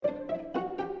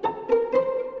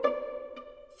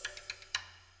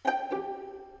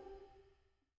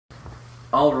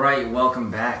All right, welcome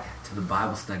back to the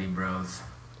Bible Study Bros.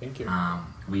 Thank you.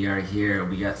 We are here.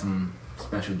 We got some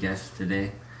special guests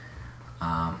today.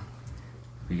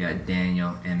 We got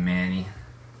Daniel and Manny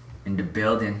in the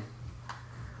building.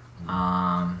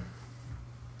 Yeah,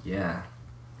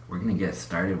 we're gonna get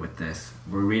started with this.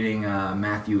 We're reading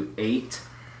Matthew 8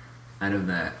 out of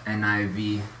the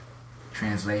NIV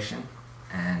translation,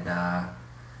 and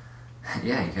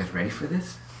yeah, you guys ready for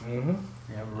this? Mm-hmm.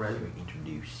 Yeah, we're ready.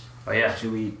 Introduce. Oh yeah,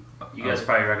 Should we? you guys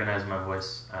probably recognize my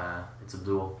voice. It's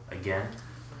Abdul again.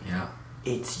 Yeah.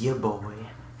 It's your boy,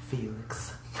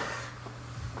 Felix.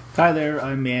 Hi there,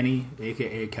 I'm Manny,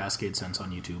 aka Cascade Sense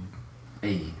on YouTube.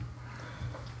 Hey.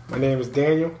 My name is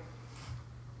Daniel.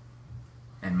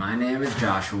 And my name is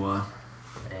Joshua.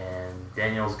 And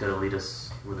Daniel's gonna lead us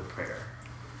with a prayer.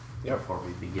 Yep. Before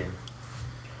we begin.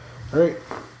 All right.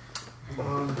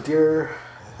 Dear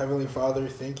Heavenly Father,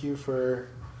 thank you for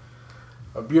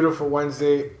a beautiful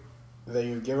Wednesday that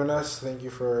you've given us. Thank you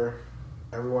for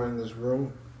everyone in this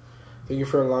room. Thank you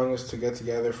for allowing us to get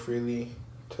together freely,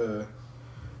 to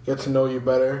get to know you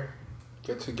better,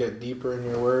 get deeper in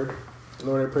your word.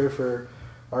 Lord, I pray for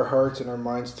our hearts and our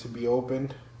minds to be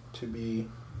opened, to be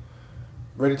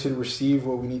ready to receive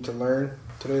what we need to learn.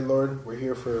 Today, Lord, we're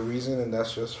here for a reason, and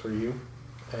that's just for you,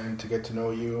 and to get to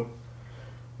know you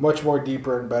much more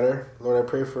deeper and better. Lord, I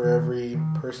pray for every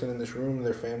person in this room,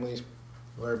 their families.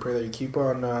 Lord, I pray that you keep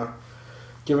on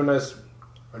giving us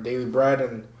our daily bread,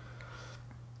 and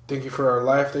thank you for our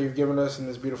life that you've given us in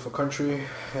this beautiful country.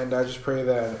 And I just pray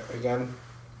that, again,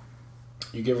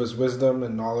 you give us wisdom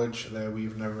and knowledge that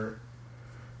we've never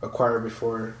acquired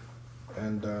before.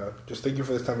 And just thank you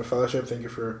for this time of fellowship. Thank you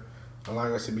for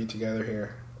allowing us to be together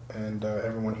here, and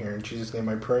everyone here. In Jesus' name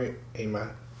I pray. Amen.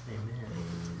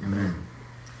 Amen. Amen.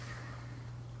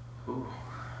 Who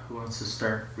wants to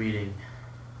start reading?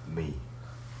 Me.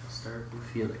 Let's start with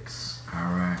Felix.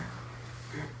 Alright.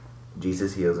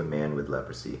 Jesus heals a man with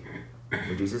leprosy.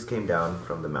 When Jesus came down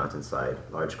from the mountainside,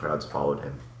 large crowds followed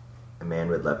him. A man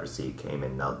with leprosy came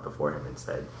and knelt before him and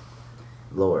said,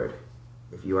 "Lord,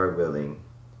 if you are willing,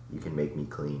 you can make me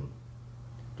clean."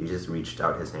 Jesus reached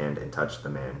out his hand and touched the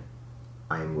man.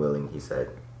 "I am willing," he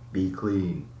said. "Be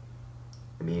clean."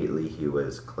 Immediately he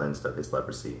was cleansed of his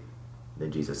leprosy.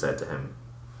 Then Jesus said to him,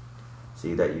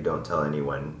 "See that you don't tell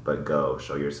anyone, but go,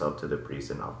 show yourself to the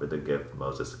priests and offer the gift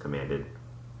Moses commanded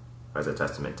as a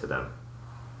testament to them."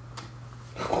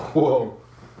 Whoa.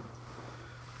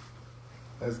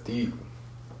 That's deep.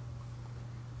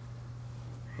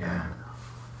 Yeah.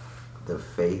 The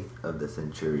faith of the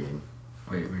centurion.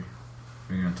 Wait,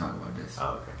 we're gonna talk about this.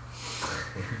 Oh, okay.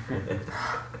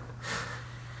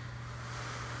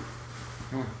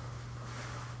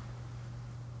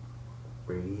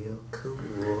 Real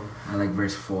cool. I like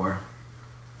verse 4.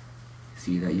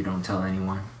 See that you don't tell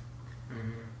anyone,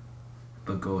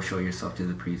 but go show yourself to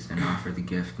the priest and offer the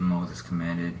gift Moses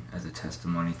commanded as a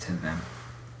testimony to them.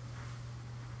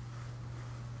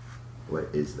 What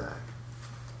is that?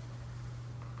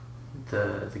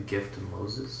 The gift of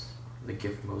Moses. The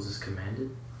gift Moses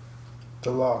commanded.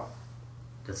 The law.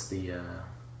 That's the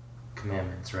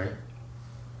commandments, right?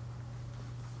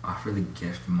 Offer the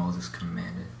gift Moses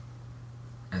commanded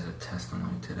as a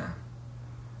testimony to them.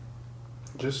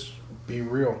 Just be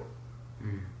real.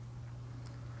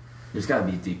 There's gotta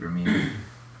be deeper meaning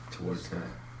towards that.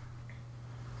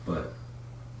 But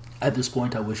At this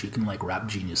point, I wish you can like rap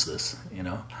genius this, you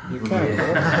know? You can,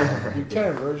 bro. You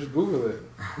can, bro. Just Google it.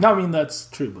 No, I mean that's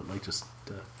true, but like just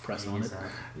press on it.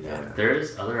 Yeah.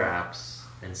 There's other apps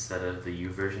instead of the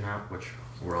YouVersion app, which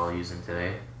we're all using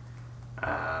today.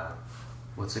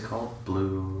 What's it called?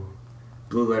 Blue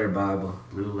Letter Bible.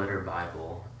 Blue Letter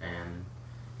Bible, and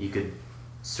you could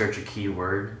search a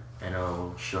keyword and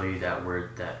it'll show you that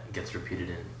word that gets repeated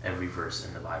in every verse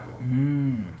in the Bible.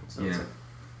 So it's Yeah. like,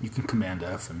 You can Command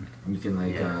F and You can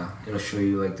like Yeah. it'll show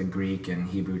you like the Greek and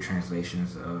Hebrew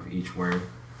translations of each word,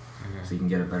 so you can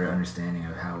get a better understanding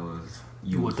of how it was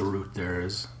used. what the root there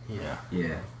is. Yeah.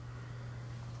 Yeah.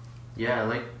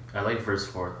 I like verse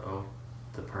 4 though,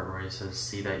 the part where he says,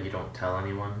 "See that you don't tell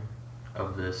anyone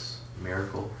of this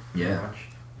miracle." pretty Yeah. much.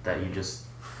 That you just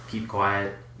keep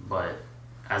quiet, but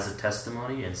as a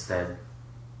testimony instead,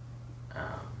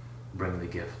 bring the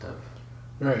gift of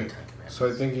the Right. 10 Commandments. So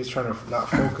I think he's trying to not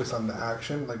focus on the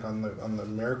action, like on the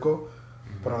miracle,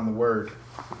 but on the word.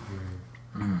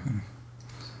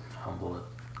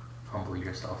 Humble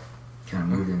yourself. Kind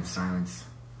of moved in silence.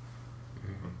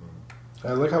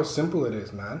 I like how simple it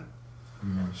is, man.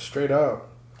 Straight up.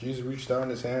 Jesus reached down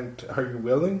his hand. Are you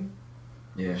willing?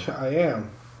 Yeah. I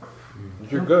am.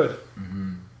 You're good.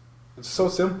 It's so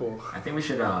simple. I think we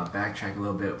should backtrack a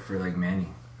little bit for like Manny.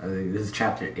 This is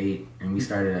chapter 8, and we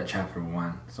started at chapter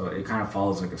 1, so it kind of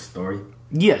follows like a story.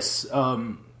 Yes,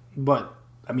 but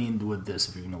I mean, with this,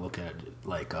 if you're going to look at it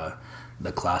like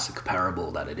the classic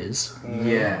parable that it is,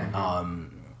 Yeah.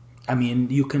 I mean,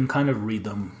 you can kind of read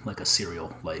them like a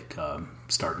serial, like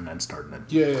start and end, start and end.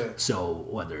 Yeah. So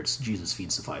whether it's Jesus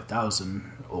feeds the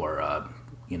 5,000 or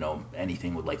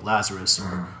anything with like Lazarus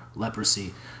or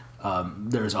leprosy,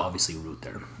 there's obviously root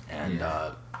there. And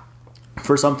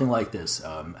for something like this,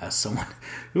 as someone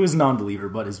who is a non-believer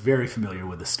but is very familiar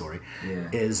with this story,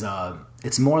 is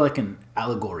it's more like an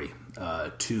allegory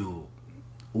to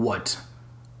what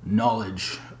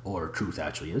knowledge or truth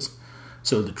actually is.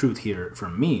 So the truth here for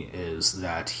me is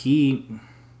that he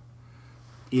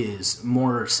is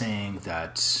more saying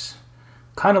that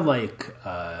kind of like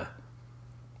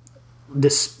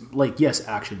this, like, yes,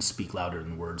 actions speak louder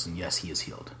than words, and yes, he is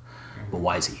healed. But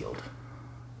why is he healed?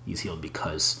 He's healed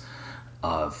because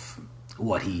of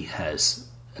what he has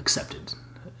accepted,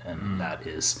 and that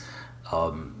is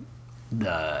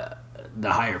the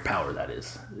higher power, that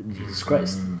is Jesus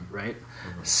Christ, right?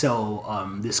 So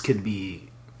this could be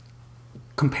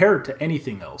compared to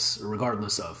anything else,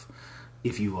 regardless of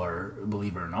if you are a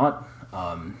believer or not.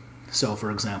 So,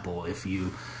 for example, if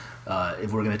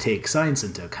we're going to take science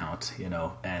into account,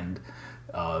 and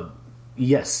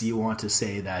yes, you want to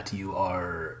say that you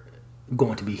are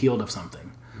going to be healed of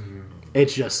something.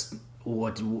 It's just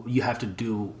what you have to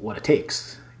do, what it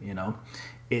takes.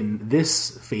 In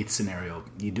this faith scenario,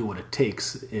 you do what it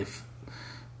takes. If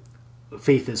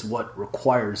faith is what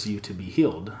requires you to be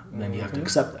healed, then you have to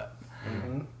accept that.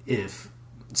 If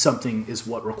something is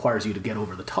what requires you to get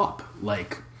over the top,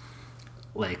 like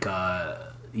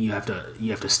you have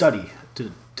to study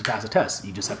to pass a test,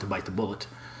 you just have to bite the bullet.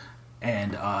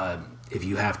 And if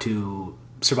you have to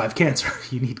survive cancer,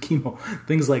 you need chemo,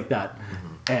 things like that.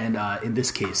 And in this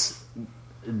case,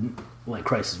 like,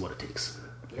 Christ is what it takes.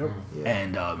 Yep.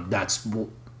 And that's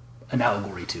an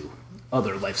allegory to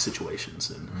other life situations.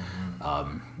 And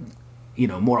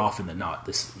more often than not,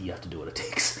 you have to do what it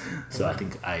takes. So I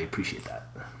think I appreciate that.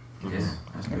 Yeah,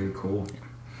 that's pretty cool.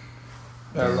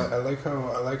 Yeah. I like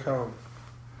how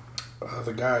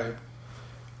the guy,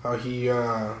 how he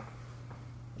honors,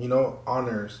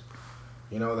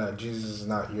 that Jesus is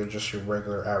not just your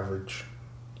regular average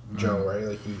Joe, right?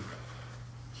 Like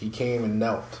he came and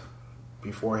knelt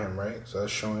before him, right? So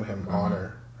that's showing him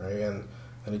honor, right? And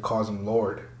he calls him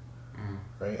Lord,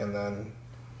 right? And then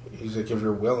he's like, if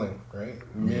you're willing, right?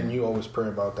 Me and you always pray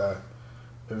about that.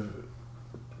 If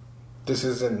this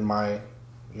isn't my,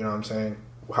 you know what I'm saying,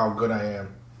 how good I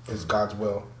am, is God's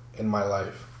will in my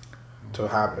life to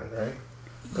happen, right?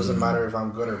 Doesn't matter if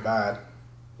I'm good or bad,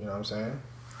 you know what I'm saying?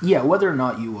 Yeah, whether or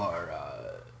not you are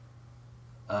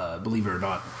a believer or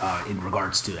not, in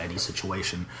regards to any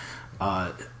situation,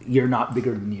 you're not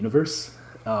bigger than the universe.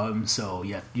 So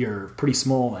yeah, you're pretty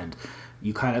small, and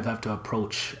you kind of have to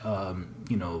approach,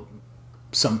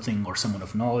 something or someone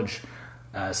of knowledge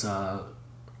as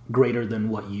greater than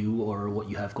what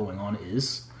you have going on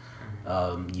is.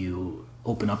 You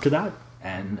open up to that,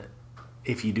 and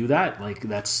if you do that, like,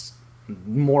 that's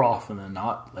more often than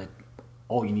not, like,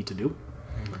 all you need to do.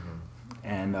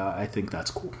 And I think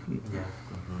that's cool. Yeah.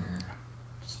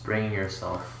 Just bringing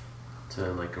yourself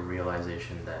to, like, a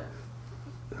realization that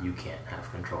you can't have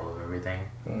control of everything.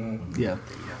 Yeah.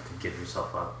 That you have to give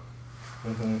yourself up.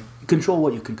 Control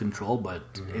what you can control, but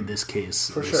in this case,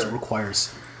 this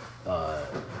requires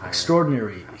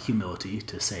extraordinary humility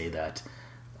to say that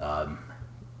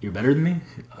you're better than me,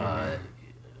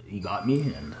 you got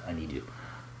me, and I need you.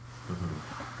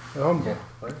 You're humble,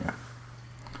 right? Yeah.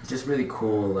 It's just really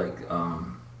cool, like,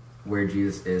 where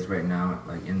Jesus is right now,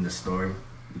 like, in the story,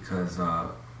 because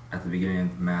at the beginning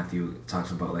of Matthew, it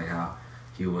talks about, like, how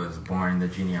he was born, the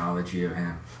genealogy of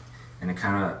him, and it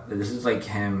kind of, this is like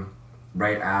him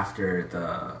right after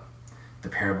the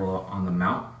parable on the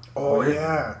mount. Oh,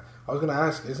 yeah. I was gonna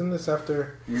ask, isn't this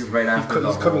after This is right after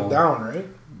he's coming down, right?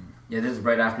 Yeah, this is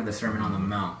right after the Sermon on the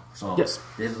Mount. So Yes.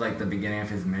 This is like the beginning of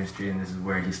his ministry, and this is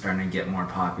where he's starting to get more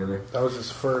popular. That was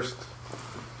his first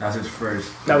That was his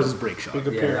first. That was his break shot. big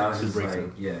Yeah, appearance. that was His his breakthrough.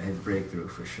 breakthrough. His breakthrough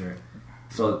for sure.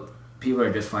 So people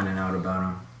are just finding out about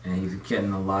him, and he's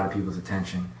getting a lot of people's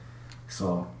attention.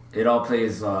 So it all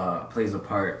plays a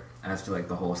part as to, like,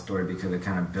 the whole story, because it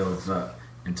kind of builds up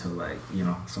into, like,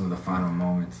 some of the final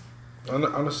moments. On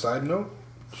a side note,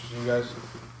 just so you guys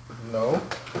know,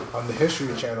 on the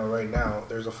History Channel right now,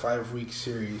 there's a 5-week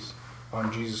series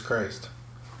on Jesus Christ.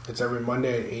 It's every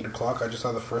Monday at 8 o'clock. I just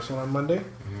saw the first one on Monday.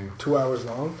 2 hours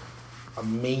long.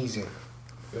 Amazing.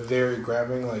 They're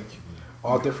grabbing, like,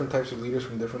 all different types of leaders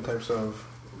from different types of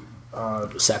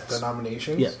Sects.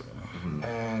 denominations. Yeah.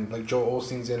 And like Joel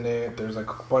Osteen's in it. There's like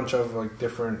a bunch of like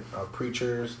different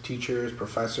preachers, teachers,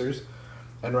 professors,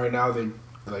 and right now they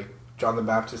like John the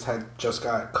Baptist had just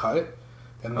got cut,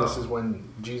 and this is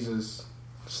when Jesus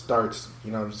starts.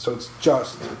 You know, so it's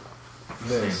just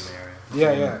this. Same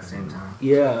area. Yeah. Same time.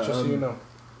 Yeah. Just so you know.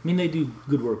 I mean, they do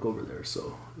good work over there,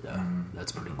 so yeah,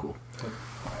 that's pretty cool.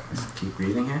 Let's keep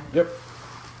reading here. Yep.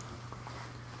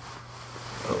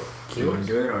 Do you want to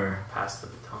do it or? Pass the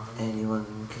baton.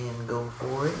 Anyone can go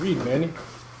for it. Read, Manny.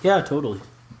 Yeah, totally.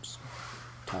 Just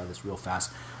tie this real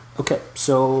fast. Okay,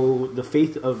 so the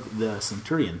faith of the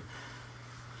centurion.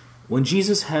 When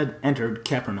Jesus had entered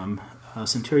Capernaum, a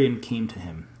centurion came to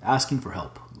him, asking for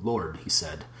help. "Lord," he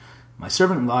said, "my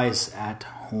servant lies at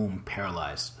home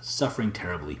paralyzed, suffering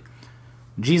terribly."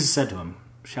 Jesus said to him,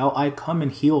 "Shall I come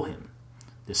and heal him?"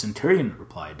 The centurion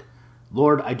replied,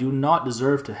 "Lord, I do not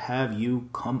deserve to have you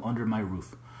come under my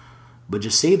roof, but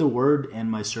just say the word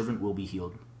and my servant will be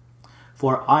healed.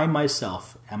 For I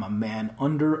myself am a man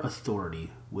under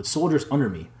authority, with soldiers under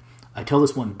me. I tell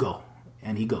this one, 'Go,'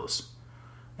 and he goes,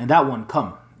 and that one,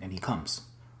 'Come,' and he comes.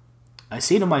 I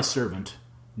say to my servant,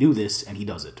 'Do this,' and he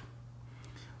does it."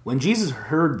 When Jesus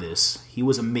heard this, he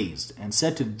was amazed, and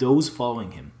said to those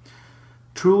following him,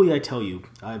 "Truly I tell you,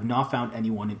 I have not found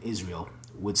anyone in Israel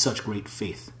with such great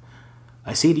faith.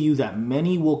 I say to you that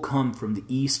many will come from the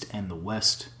east and the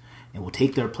west, and will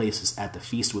take their places at the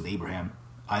feast with Abraham,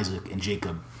 Isaac, and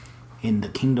Jacob in the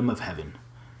kingdom of heaven.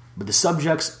 But the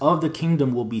subjects of the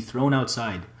kingdom will be thrown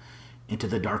outside into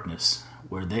the darkness,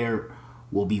 where there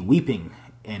will be weeping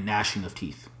and gnashing of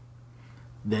teeth."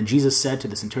 Then Jesus said to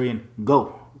the centurion,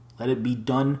 "Go, let it be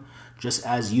done just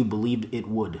as you believed it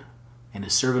would." And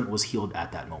his servant was healed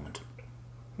at that moment.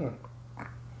 There's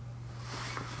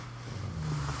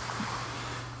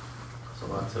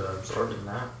a lot to absorb in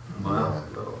that. Wow.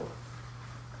 Little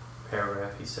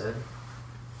paragraph he said.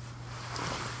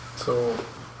 So,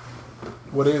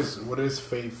 what is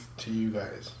faith to you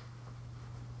guys?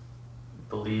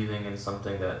 Believing in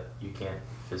something that you can't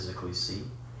physically see.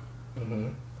 Mm-hmm.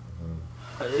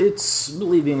 It's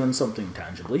believing in something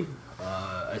tangibly.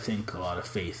 I think a lot of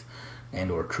faith and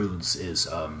or truths is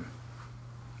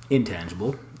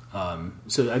intangible.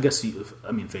 So I guess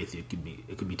faith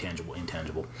it could be tangible,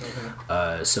 intangible.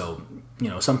 Mm-hmm. So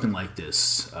something like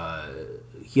this,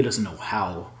 he doesn't know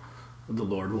how the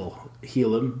Lord will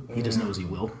heal him. He just knows He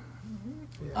will,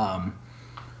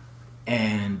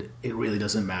 and it really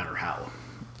doesn't matter how.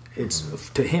 It's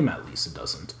to him at least it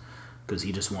doesn't, because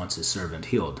he just wants his servant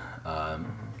healed.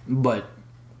 But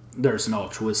there's an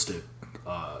altruistic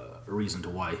reason to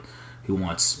why he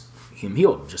wants him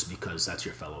healed, just because that's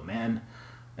your fellow man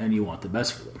and you want the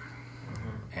best for them.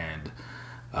 And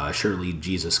surely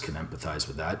Jesus can empathize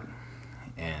with that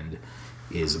and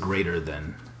is greater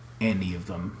than any of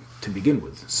them to begin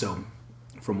with. So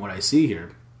from what I see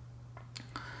here,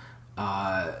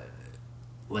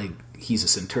 he's a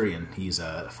centurion. He's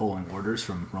following orders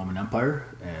from Roman Empire,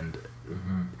 and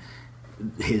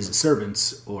his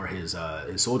servants or his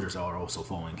soldiers are also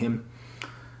following him.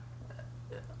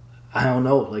 I don't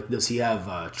know. Does he have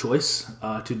a choice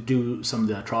to do some of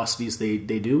the atrocities they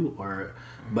do? Or,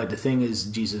 but the thing is,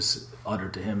 Jesus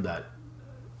uttered to him that,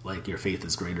 your faith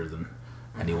is greater than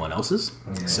anyone else's.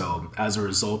 Yeah. So as a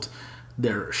result,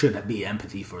 there should be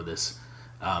empathy for this.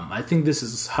 I think this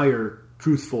is higher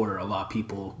truth for a lot of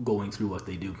people going through what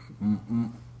they do,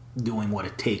 doing what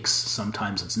it takes.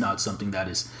 Sometimes it's not something that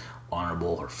is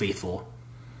honorable or faithful,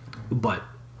 but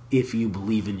if you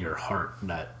believe in your heart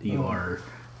that you are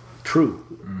true,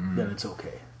 then it's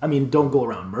okay. I mean, don't go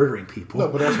around murdering people. No,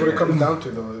 but that's what it comes down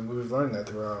to, though. We've learned that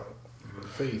throughout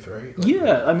faith, right?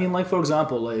 Yeah, I mean, for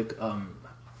example, look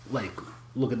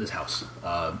at this house.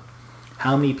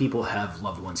 How many people have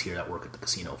loved ones here that work at the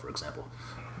casino, for example?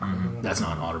 That's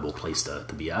not an honorable place to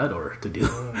be at or to do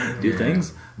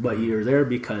things, but you're there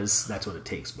because that's what it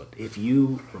takes. But if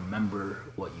you remember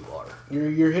what you are,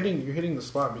 you're hitting the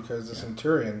spot, because the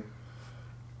centurion,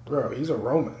 bro, he's a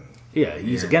Roman. Yeah,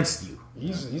 he's against you.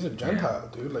 He's a Gentile,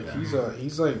 dude.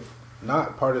 He's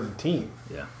not part of the team.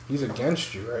 Yeah, he's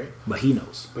against you, right? But he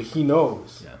knows.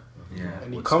 Yeah.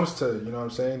 And he comes to, you know what I'm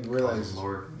saying, realize,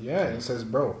 Lord. Yeah, and he says,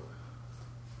 bro,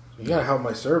 you gotta help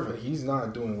my servant. He's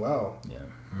not doing well. Yeah.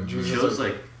 And It shows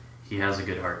he has a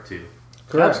good heart too.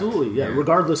 Correct. Absolutely, yeah.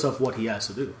 Regardless of what he has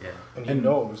to do. Yeah. And he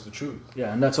knows the truth.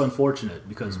 Yeah, and that's unfortunate,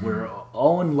 because we're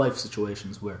all in life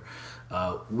situations where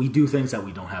we do things that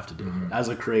we don't have to do. As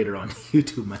a creator on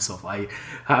YouTube myself, I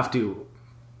have to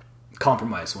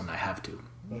compromise when I have to.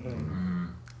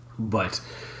 But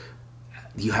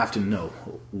you have to know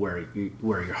where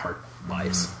your heart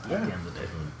lies at the end of the day.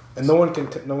 And no one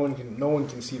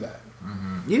can see that.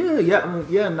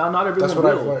 Yeah. Not everyone. That's what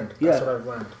will. I've learned. Yeah. That's what I've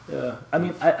learned. Yeah. I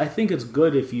mean, I think it's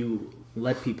good if you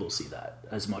let people see that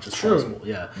as much as True. possible.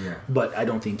 Yeah. Yeah. But I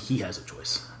don't think he has a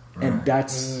choice, Right. and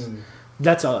that's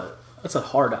a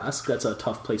hard ask. That's a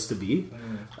tough place to be.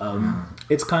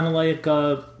 It's kind of like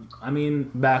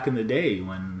back in the day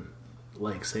when,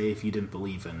 like, say if you didn't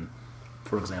believe in,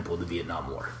 for example, the Vietnam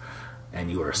War, and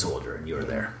you were a soldier and you were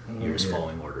there, you're just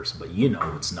following orders, but you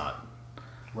know it's not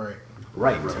Right.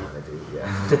 right What I wanna do,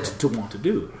 yeah. to want to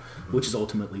do, which is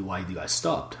ultimately why you guys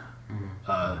stopped.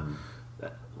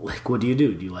 Like, what do?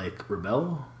 You like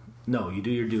rebel? No, you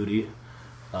do your duty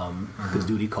because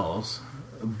duty calls,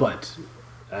 but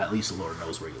at least the Lord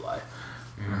knows where you lie,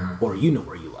 or you know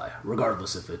where you lie,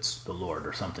 regardless if it's the Lord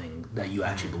or something that you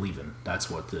actually believe in. That's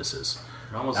what this is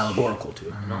It almost allegorical to.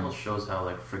 It almost shows how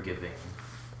like forgiving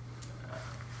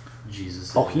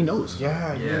Jesus. Oh, is. he knows.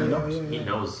 Yeah. Yeah. He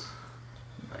knows.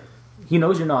 Like, He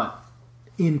knows you're not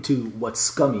into what's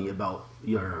scummy about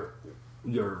your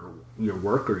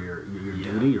work or your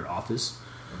duty, your office.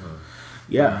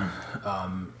 Yeah,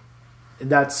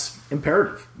 that's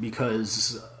imperative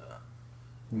because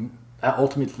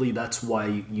ultimately that's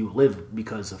why you live,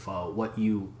 because of what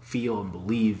you feel and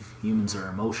believe. Humans are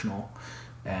emotional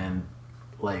and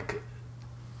like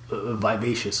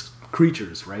vivacious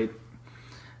creatures, right?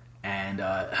 And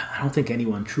I don't think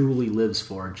anyone truly lives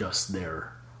for just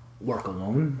their work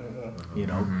alone. You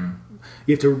know,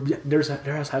 you have to. There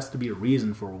has to be a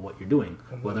reason for what you're doing,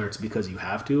 whether it's because you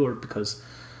have to or because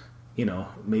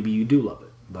maybe you do love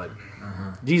it. But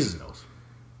Jesus knows.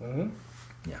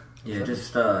 Yeah. Yeah,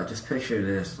 just picture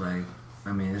this. Like,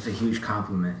 I mean, it's a huge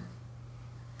compliment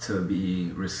to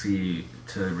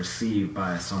receive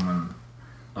by someone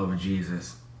of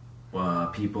Jesus.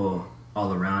 People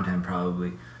all around him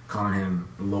probably calling him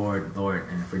Lord, Lord,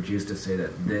 and for Jesus to say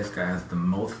that this guy has the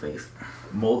most faith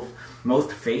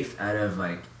out of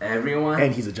like everyone,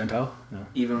 And he's a Gentile. Yeah.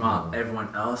 even while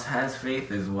everyone else has faith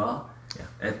as well.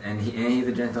 Yeah. And he's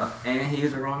a Gentile and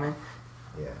he's a Roman.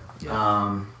 Yeah.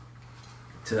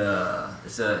 Do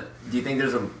you think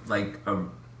there's a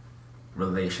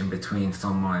relation between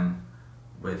someone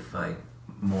with like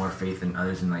more faith than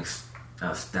others in like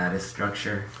status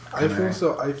structure? I think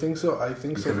so.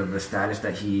 Because of the status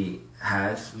that he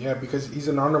has. Yeah, because he's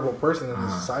an honorable person in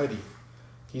the society.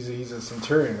 He's a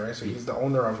centurion, right? So he's the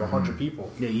owner of 100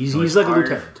 people. Yeah, So he's it's like a hard-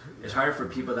 lieutenant. It's hard for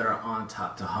people that are on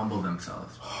top to humble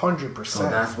themselves. 100%. So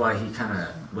that's why he kind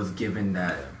of was given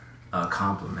that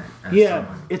compliment. As Yeah,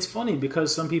 someone. it's funny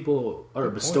because some people are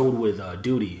bestowed with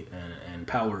duty and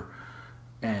power,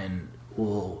 and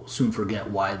will soon forget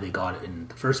why they got it in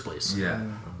the first place. Yeah.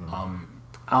 I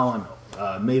don't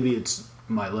know. Maybe it's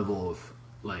my level of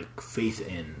like faith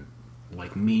in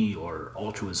like me or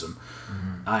altruism.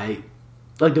 I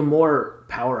like the more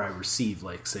power I receive,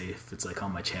 like say if it's like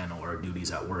on my channel or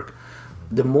duties at work,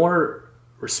 the more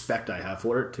respect I have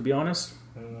for it, to be honest.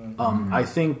 I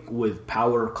think with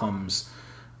power comes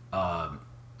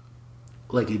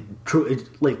like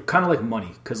kind of like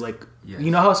money, because like Yes.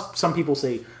 you know how some people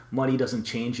say money doesn't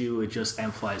change you, it just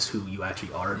amplifies who you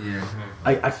actually are. Yeah.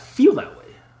 I feel that way.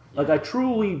 Like I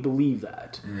truly believe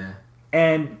that. Yeah.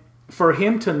 And for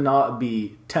him to not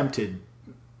be tempted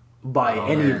by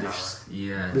any of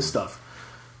this stuff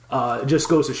just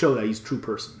goes to show that he's a true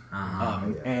person.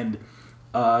 And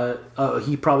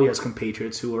he probably has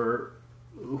compatriots who are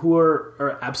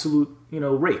absolute,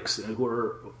 rakes, who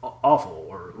are awful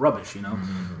or rubbish,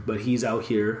 But he's out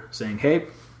here saying, "Hey,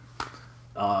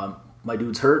 my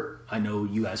dude's hurt. I know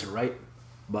you guys are right,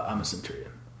 but I'm a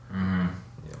centurion.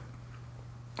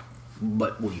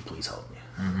 But will you please help me?"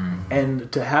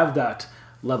 And to have that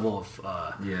level of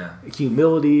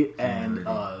humility and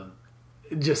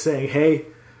just saying, "Hey,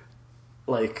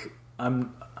 like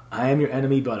I am your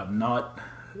enemy, but I'm not.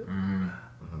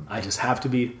 I just have to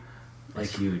be." Like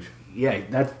It's huge. Yeah,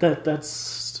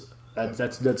 that's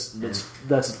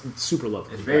super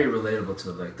lovely. It's very relatable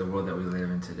to like the world that we live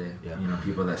in today. Yeah.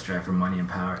 People that strive for money and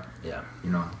power. Yeah.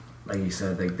 Like you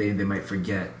said, like they might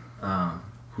forget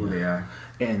who they are.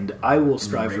 And I will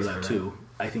strive for race that for that. too.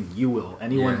 I think you will.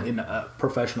 Anyone Yeah. in a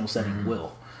professional setting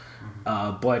will.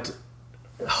 But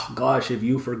gosh, if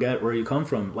you forget where you come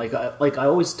from, like I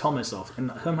always tell myself,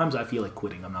 and sometimes I feel like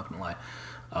quitting. I'm not gonna lie.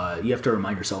 You have to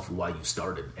remind yourself of why you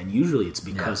started, and usually it's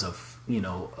because of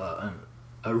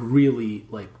a really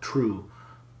like true,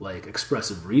 like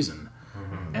expressive reason.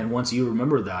 And once you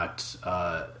remember that,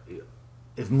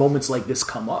 if moments like this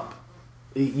come up,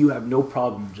 you have no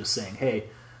problem just saying, "Hey,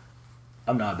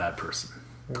 I'm not a bad person."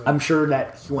 I'm sure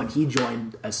that when he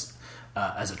joined as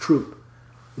a troop,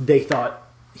 they thought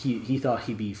he thought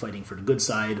he'd be fighting for the good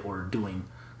side or doing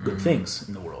good things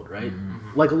in the world, right?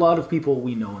 Like a lot of people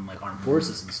we know in like armed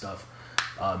forces and stuff,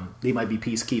 they might be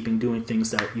peacekeeping, doing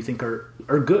things that you think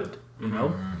are good, you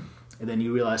know. And then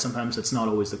you realize sometimes it's not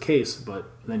always the case, but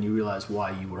then you realize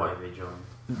why you were Why they joined.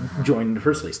 joined in the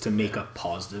first place, to make a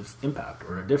positive impact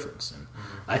or a difference. And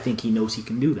I think he knows he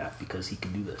can do that because he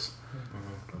can do this.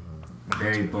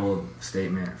 Very bold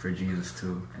statement for Jesus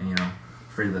too, and you know,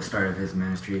 for the start of his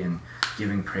ministry and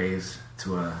giving praise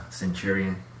to a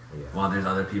centurion while there's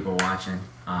other people watching.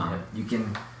 You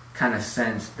can kind of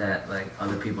sense that like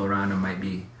other people around him might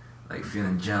be like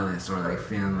feeling jealous or like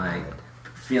feeling like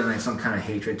some kind of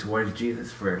hatred towards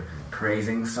Jesus for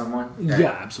praising someone.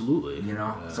 Yeah, absolutely. You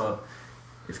know, so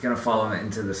it's gonna follow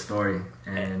into the story,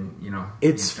 and you know,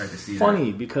 it's you start to see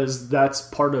funny because that's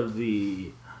part of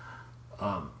the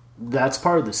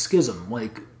schism.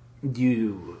 Like,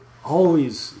 you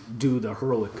always do the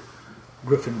heroic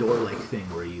Gryffindor like thing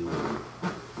where you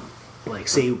like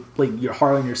say like your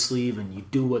heart on your sleeve and you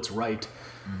do what's right,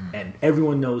 and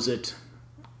everyone knows it.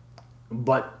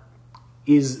 But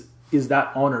is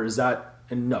that honor? Is that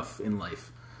enough in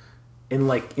life? And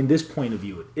like in this point of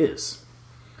view, it is.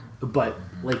 But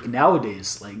like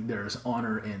nowadays, like there's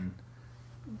honor in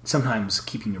sometimes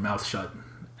keeping your mouth shut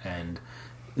and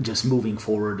just moving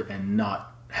forward and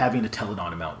not having to tell it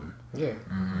on a mountain. Yeah.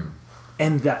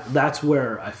 And that's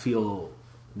where I feel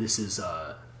this is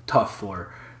tough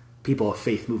for people of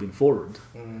faith moving forward,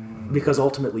 because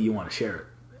ultimately you want to share it,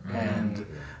 and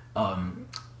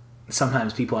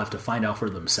sometimes people have to find out for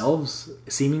themselves,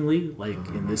 seemingly, like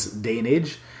in this day and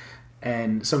age,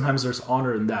 and sometimes there's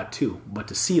honor in that too. But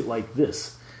to see it like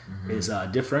this is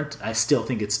different. I still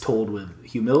think it's told with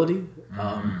humility,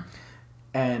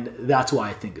 and that's why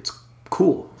I think it's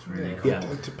cool. It's really Yeah.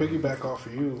 cool. And to piggyback off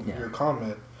of your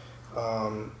comment,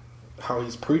 how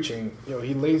he's preaching, you know,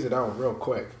 he lays it out real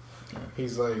quick.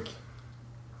 He's like,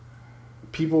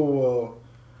 people will,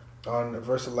 on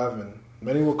verse 11,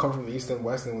 many will come from the east and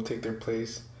west and will take their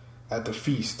place at the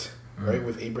feast, right,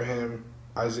 with Abraham,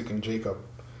 Isaac, and Jacob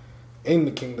in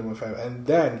the kingdom of heaven. And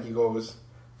then he goes,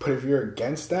 but if you're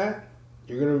against that,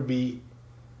 you're going to be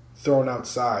thrown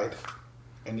outside.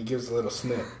 And he gives a little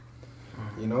snip,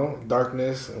 you know,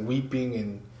 darkness and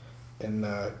weeping and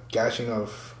gnashing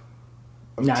of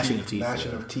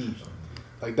teeth.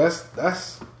 Like that's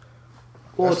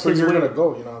Well, where you're gonna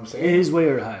go. You know what I'm saying? His way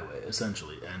or the highway,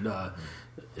 essentially. And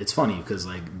it's funny because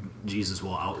like Jesus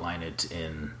will outline it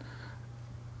in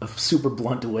a super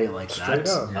blunt way like Straight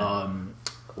that. up.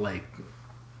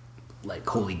 Like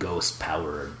Holy Ghost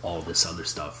power and all this other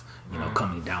stuff, you know,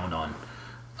 coming down on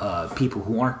people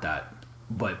who aren't that.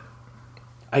 But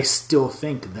I still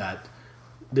think that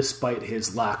despite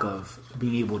his lack of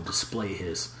being able to display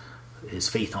his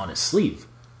faith on his sleeve,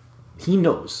 he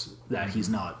knows that he's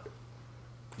not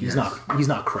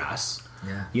crass,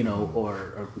 you know,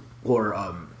 or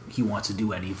he wants to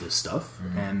do any of this stuff,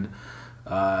 and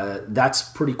that's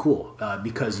pretty cool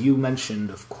because you mentioned,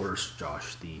 of course,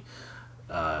 Josh,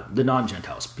 the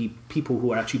non-Gentiles, people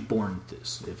who are actually born into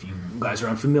this. If you guys are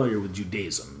unfamiliar with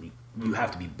Judaism, you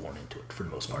have to be born into it for the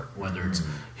most part, whether it's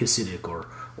Hasidic or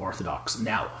Orthodox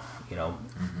now, you know.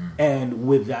 And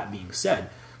with that being said,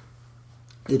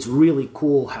 it's really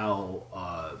cool how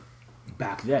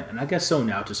back then, and I guess so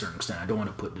now to a certain extent, I don't want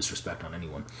to put disrespect on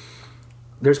anyone,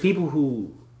 there's people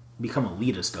who become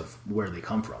elitist of where they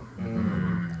come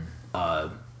from.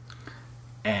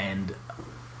 And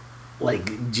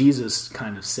like Jesus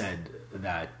kind of said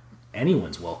that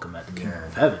anyone's welcome at the kingdom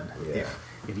of heaven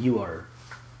if you are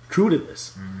true to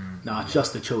this, not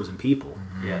just the chosen people.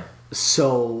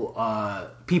 So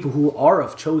people who are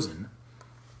of chosen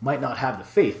might not have the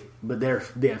faith, but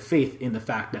they have faith in the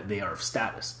fact that they are of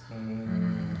status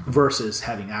versus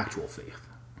having actual faith.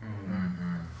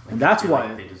 And that's why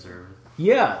like they deserve it.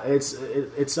 Yeah, it's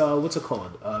what's it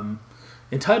called?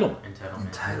 Entitlement.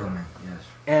 Entitlement, yes.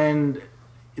 And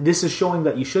this is showing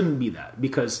that you shouldn't be that,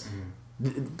 because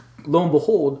lo and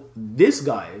behold, this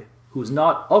guy who's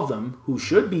not of them, who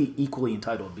should be equally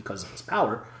entitled because of his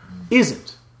power,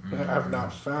 isn't. I have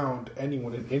not found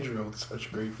anyone in Israel with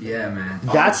such great faith. Yeah, man.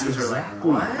 That's Jews are like,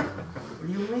 exactly- what? What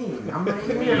do you mean? I'm not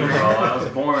even Bro, I was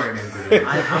born into this.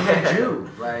 I'm a Jew.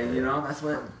 Like, you know, that's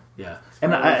what. Yeah,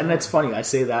 and that's funny. I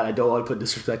say that I don't want to put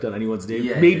disrespect on anyone's name,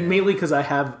 Yeah, mainly because I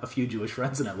have a few Jewish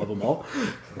friends and I love them all.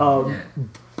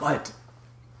 But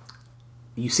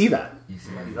you see that,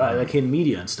 like in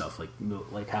media and stuff,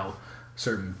 like how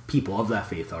certain people of that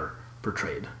faith are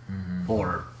portrayed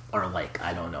or are like,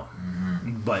 I don't know,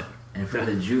 but And for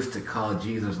the Jews to call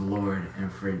Jesus Lord,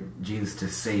 and for Jesus to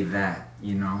say that,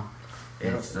 you know,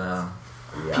 it's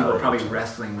people probably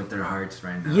wrestling with their hearts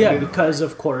right now. Yeah, you know? because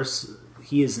of course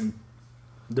he isn't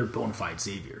their bona fide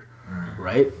savior,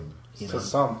 right? You know?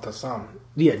 To some.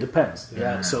 Yeah, it depends.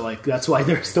 Yeah. So like that's why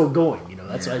they're still going. You know,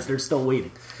 that's why they're still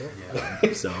waiting.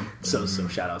 Yeah. So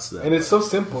shout outs to them. And it's so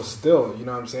simple still, you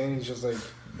know what I'm saying? He's just like,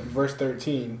 in verse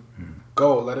 13,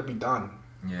 go, let it be done.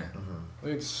 Yeah.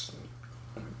 It's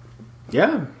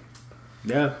Yeah.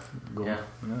 Go. Yeah.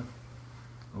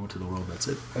 Go into the world. That's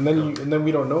it. and then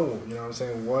we don't know, you know what I'm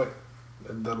saying, what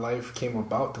the life came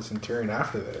about the centurion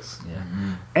after this. Yeah.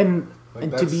 And Like,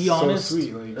 and to that's be so honest,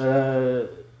 sweet, like-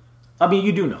 I mean,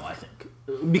 you do know, I think,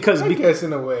 because I guess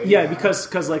in a way. yeah,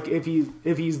 because like if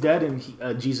he's dead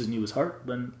and Jesus knew his heart,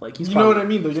 then like he's You know probably, what I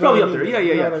mean, though? You he's know probably what up I there. mean, Yeah, though?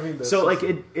 yeah, You know yeah. what I mean? That's So just-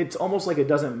 like it's almost like it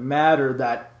doesn't matter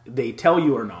that they tell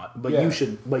you or not, but Yeah.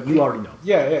 but you already know.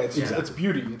 Yeah, it's Yeah. it's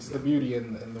beauty. It's the beauty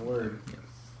in the word.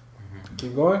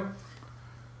 Keep going.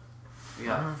 We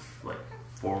got like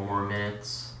 4 more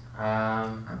minutes.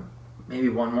 Maybe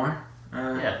one more.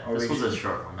 Yeah, or this we was a should-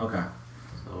 short one. Okay.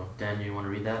 So, Dan, do you want to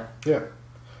read that? Yeah.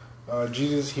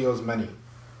 Jesus heals many.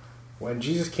 When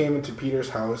Jesus came into Peter's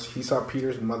house, he saw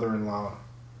Peter's mother-in-law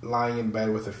lying in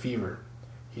bed with a fever.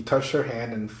 He touched her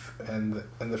hand, and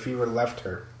the fever left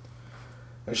her.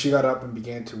 And she got up and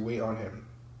began to wait on him.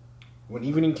 When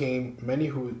evening came, many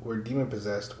who were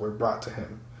demon-possessed were brought to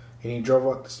him, and he drove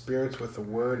out the spirits with the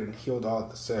word and healed all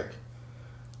the sick.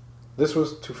 This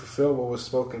was to fulfill what was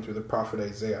spoken through the prophet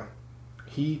Isaiah.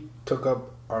 He took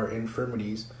up our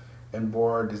infirmities and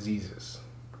bore our diseases.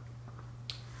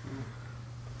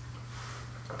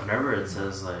 Whenever it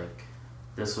says like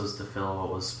this was to fill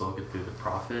what was spoken through the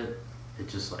prophet, it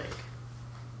just like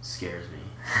scares me.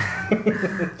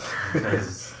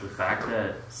 Because the fact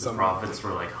that the prophets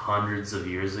were like hundreds of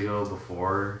years ago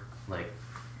before like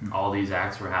all these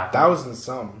acts were happening,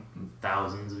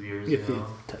 thousands of years ago,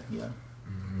 Yeah.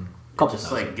 it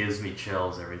just like gives me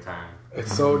chills every time.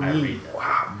 It's so I neat. read that.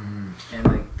 Wow. And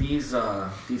like these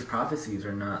prophecies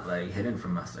are not like hidden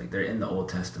from us. Like they're in the Old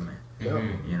Testament. Yeah.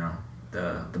 You know,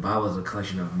 the Bible is a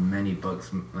collection of many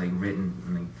books like written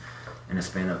like, in a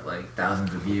span of like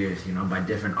thousands of years. You know, by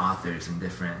different authors and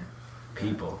different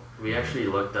people. We actually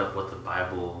looked up what the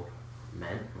Bible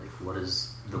meant. Like, what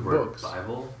is the word Books.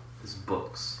 Bible? It's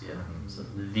books. Yeah. So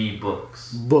the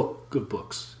books. Book of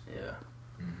books. Yeah.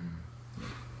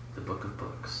 The book of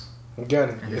books. Again,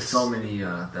 And there's so many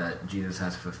that Jesus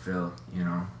has fulfilled. You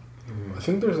know. I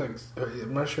think there's like,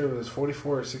 I'm not sure if it was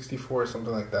 44 or 64 or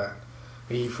something like that.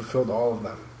 He fulfilled all of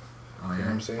them. Oh You know what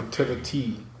yeah. I'm saying? To the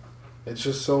T. It's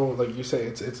just so, like you say,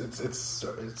 it's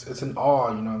an awe,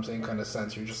 you know what I'm saying, kind of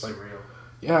sense. You're just like, Surreal.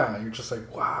 yeah, you're just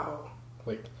like, wow.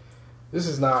 Like, this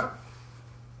is not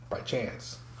by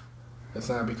chance. It's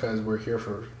not because we're here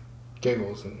for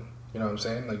giggles and, you know what I'm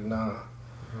saying? Like, nah.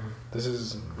 This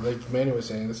is, like Manny was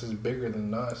saying, this is bigger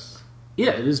than us.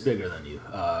 Yeah, it is bigger than you,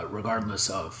 regardless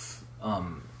of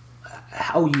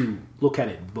how you look at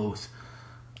it, both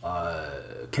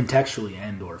contextually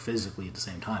and or physically at the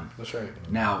same time. That's right.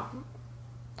 Now,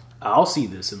 I'll see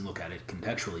this and look at it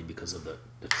contextually because of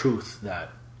the truth that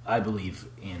I believe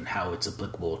in, how it's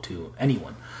applicable to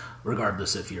anyone,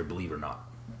 regardless if you're a believer or not.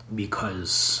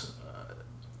 Because,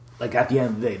 like, at the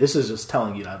end of the day, this is just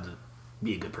telling you how to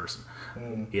be a good person,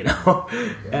 you know?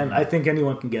 And I think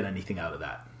anyone can get anything out of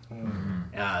that.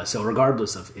 So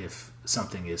regardless of if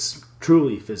something is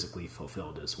truly physically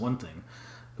fulfilled is one thing,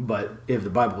 but if the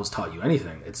Bible has taught you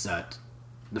anything, it's that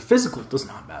the physical does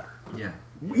not matter. Yeah.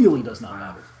 Really does not Wow.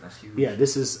 matter. That's huge. Yeah,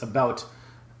 this is about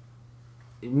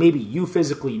maybe you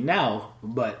physically now,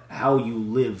 but how you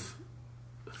live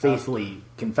faithfully,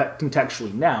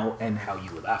 contextually now, and how you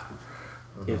live after.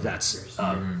 If that's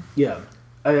yeah.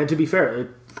 And to be fair,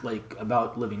 like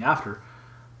about living after,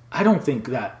 I don't think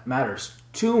that matters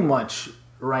too much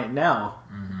right now,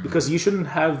 because you shouldn't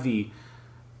have the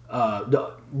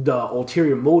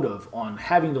ulterior motive on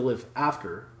having to live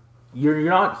after. You're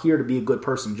not here to be a good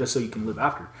person just so you can live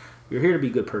after. You're here to be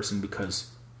a good person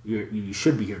because you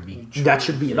should be here to be. That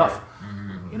should be enough,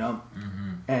 you know.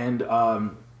 And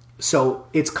so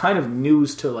it's kind of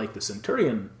news to like the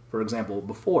centurion, for example,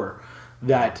 before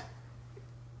that.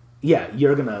 Yeah,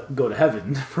 you're gonna go to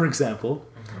heaven, for example,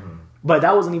 but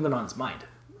that wasn't even on his mind.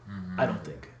 I don't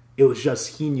think it was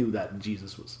just he knew that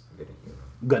Jesus was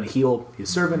gonna heal his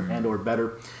servant and or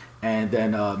better, and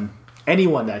then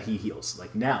anyone that he heals,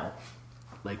 like now,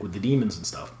 like with the demons and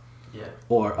stuff, Yeah.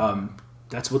 or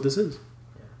that's what this is.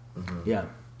 Yeah,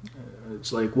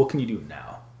 it's like, what can you do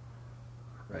now,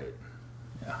 right?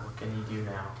 Yeah. What can you do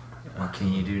now? What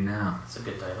can you do now? It's a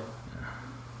good title.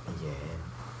 Yeah.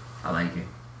 I like it.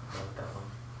 I like that one.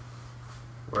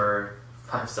 We're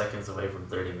 5 seconds away from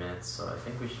 30 minutes, so I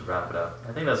think we should wrap it up.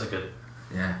 I think that's a good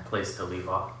Yeah, place to leave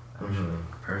off, actually.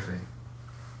 perfect.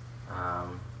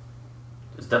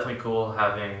 It's definitely cool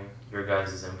having your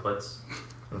guys' inputs.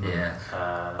 Yeah.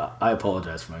 I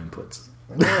apologize for my inputs.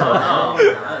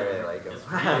 I really like him. It's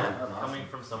really coming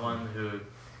from someone who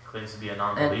claims to be a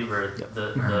non-believer.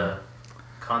 The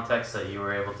context that you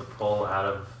were able to pull out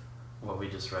of what we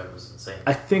just read was insane.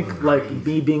 I think like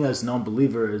me being as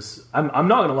non-believer is I'm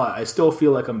not gonna lie, I still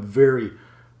feel like I'm a very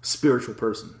spiritual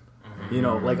person. You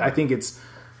know, like I think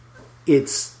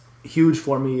it's huge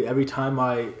for me every time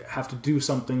I have to do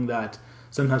something that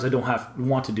sometimes I don't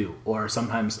want to do, or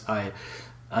sometimes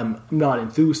I'm not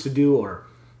enthused to do, or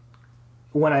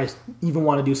when I even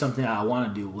want to do something I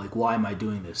want to do, like why am I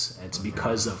doing this? It's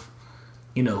because of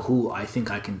who I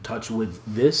think I can touch with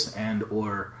this, and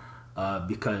or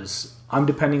because I'm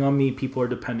depending on me, people are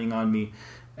depending on me,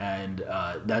 and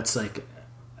that's like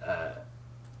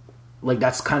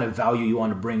that's kind of value you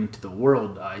want to bring into the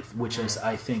world, which is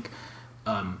I think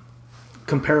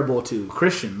comparable to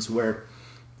Christians, where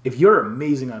if you're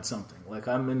amazing at something, like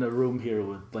I'm in a room here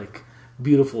with like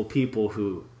beautiful people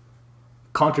who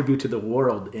contribute to the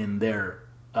world in their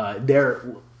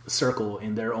circle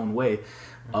in their own way.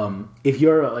 If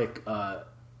you're like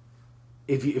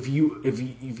if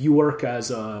you work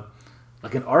as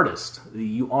like an artist,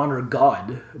 you honor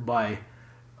God by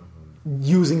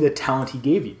using the talent He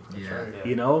gave you.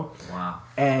 Yeah. Wow.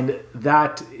 And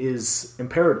that is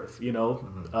imperative,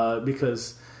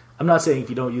 because I'm not saying if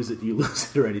you don't use it, you lose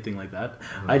it or anything like that.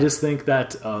 I just think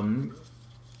that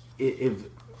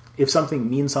if something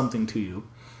means something to you,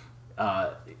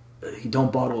 you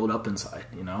don't bottle it up inside,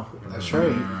 That's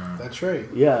right. That's right.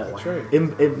 Yeah. That's right.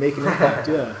 It make an impact.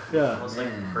 Yeah. Almost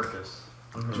like purpose.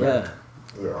 Yeah.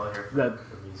 We're all here for That-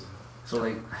 a reason. So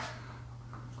like,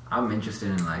 I'm interested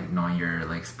in like knowing your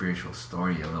like spiritual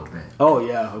story a little bit. Oh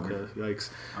yeah. Okay. Yikes.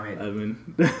 I I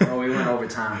mean. Oh, we went over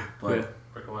time, but Yeah.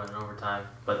 We're going in overtime,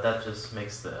 but that just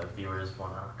makes the viewers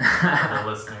the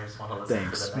listeners want to listen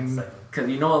Thanks. to the next segment. because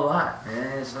you know a lot,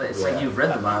 man. It's like you've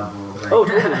read the Bible. Like, Oh,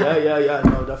 totally. Yeah.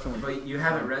 No, definitely. But you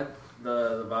haven't read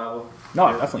the Bible. No,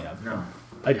 I definitely have. No.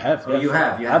 I have. Oh, Yeah. you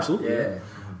have. Absolutely. Yeah.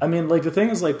 I mean, like the thing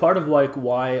is, like part of like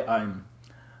why I'm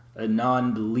a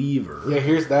non-believer.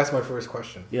 Yeah, that's my first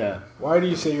question. Yeah. Why do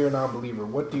you say you're a non-believer?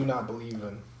 What do you not believe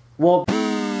in? Well.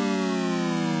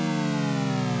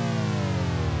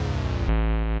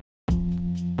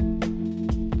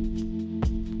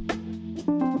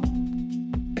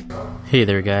 Hey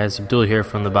there guys, Abdul here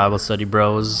from the Bible Study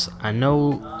Bros. I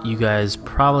know you guys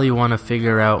probably want to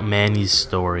figure out Manny's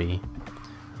story,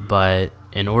 but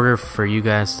in order for you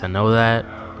guys to know that,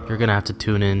 you're going to have to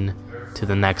tune in to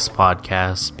the next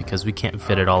podcast because we can't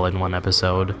fit it all in one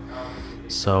episode.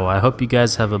 So I hope you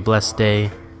guys have a blessed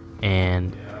day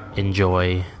and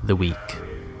enjoy the week.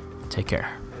 Take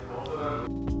care.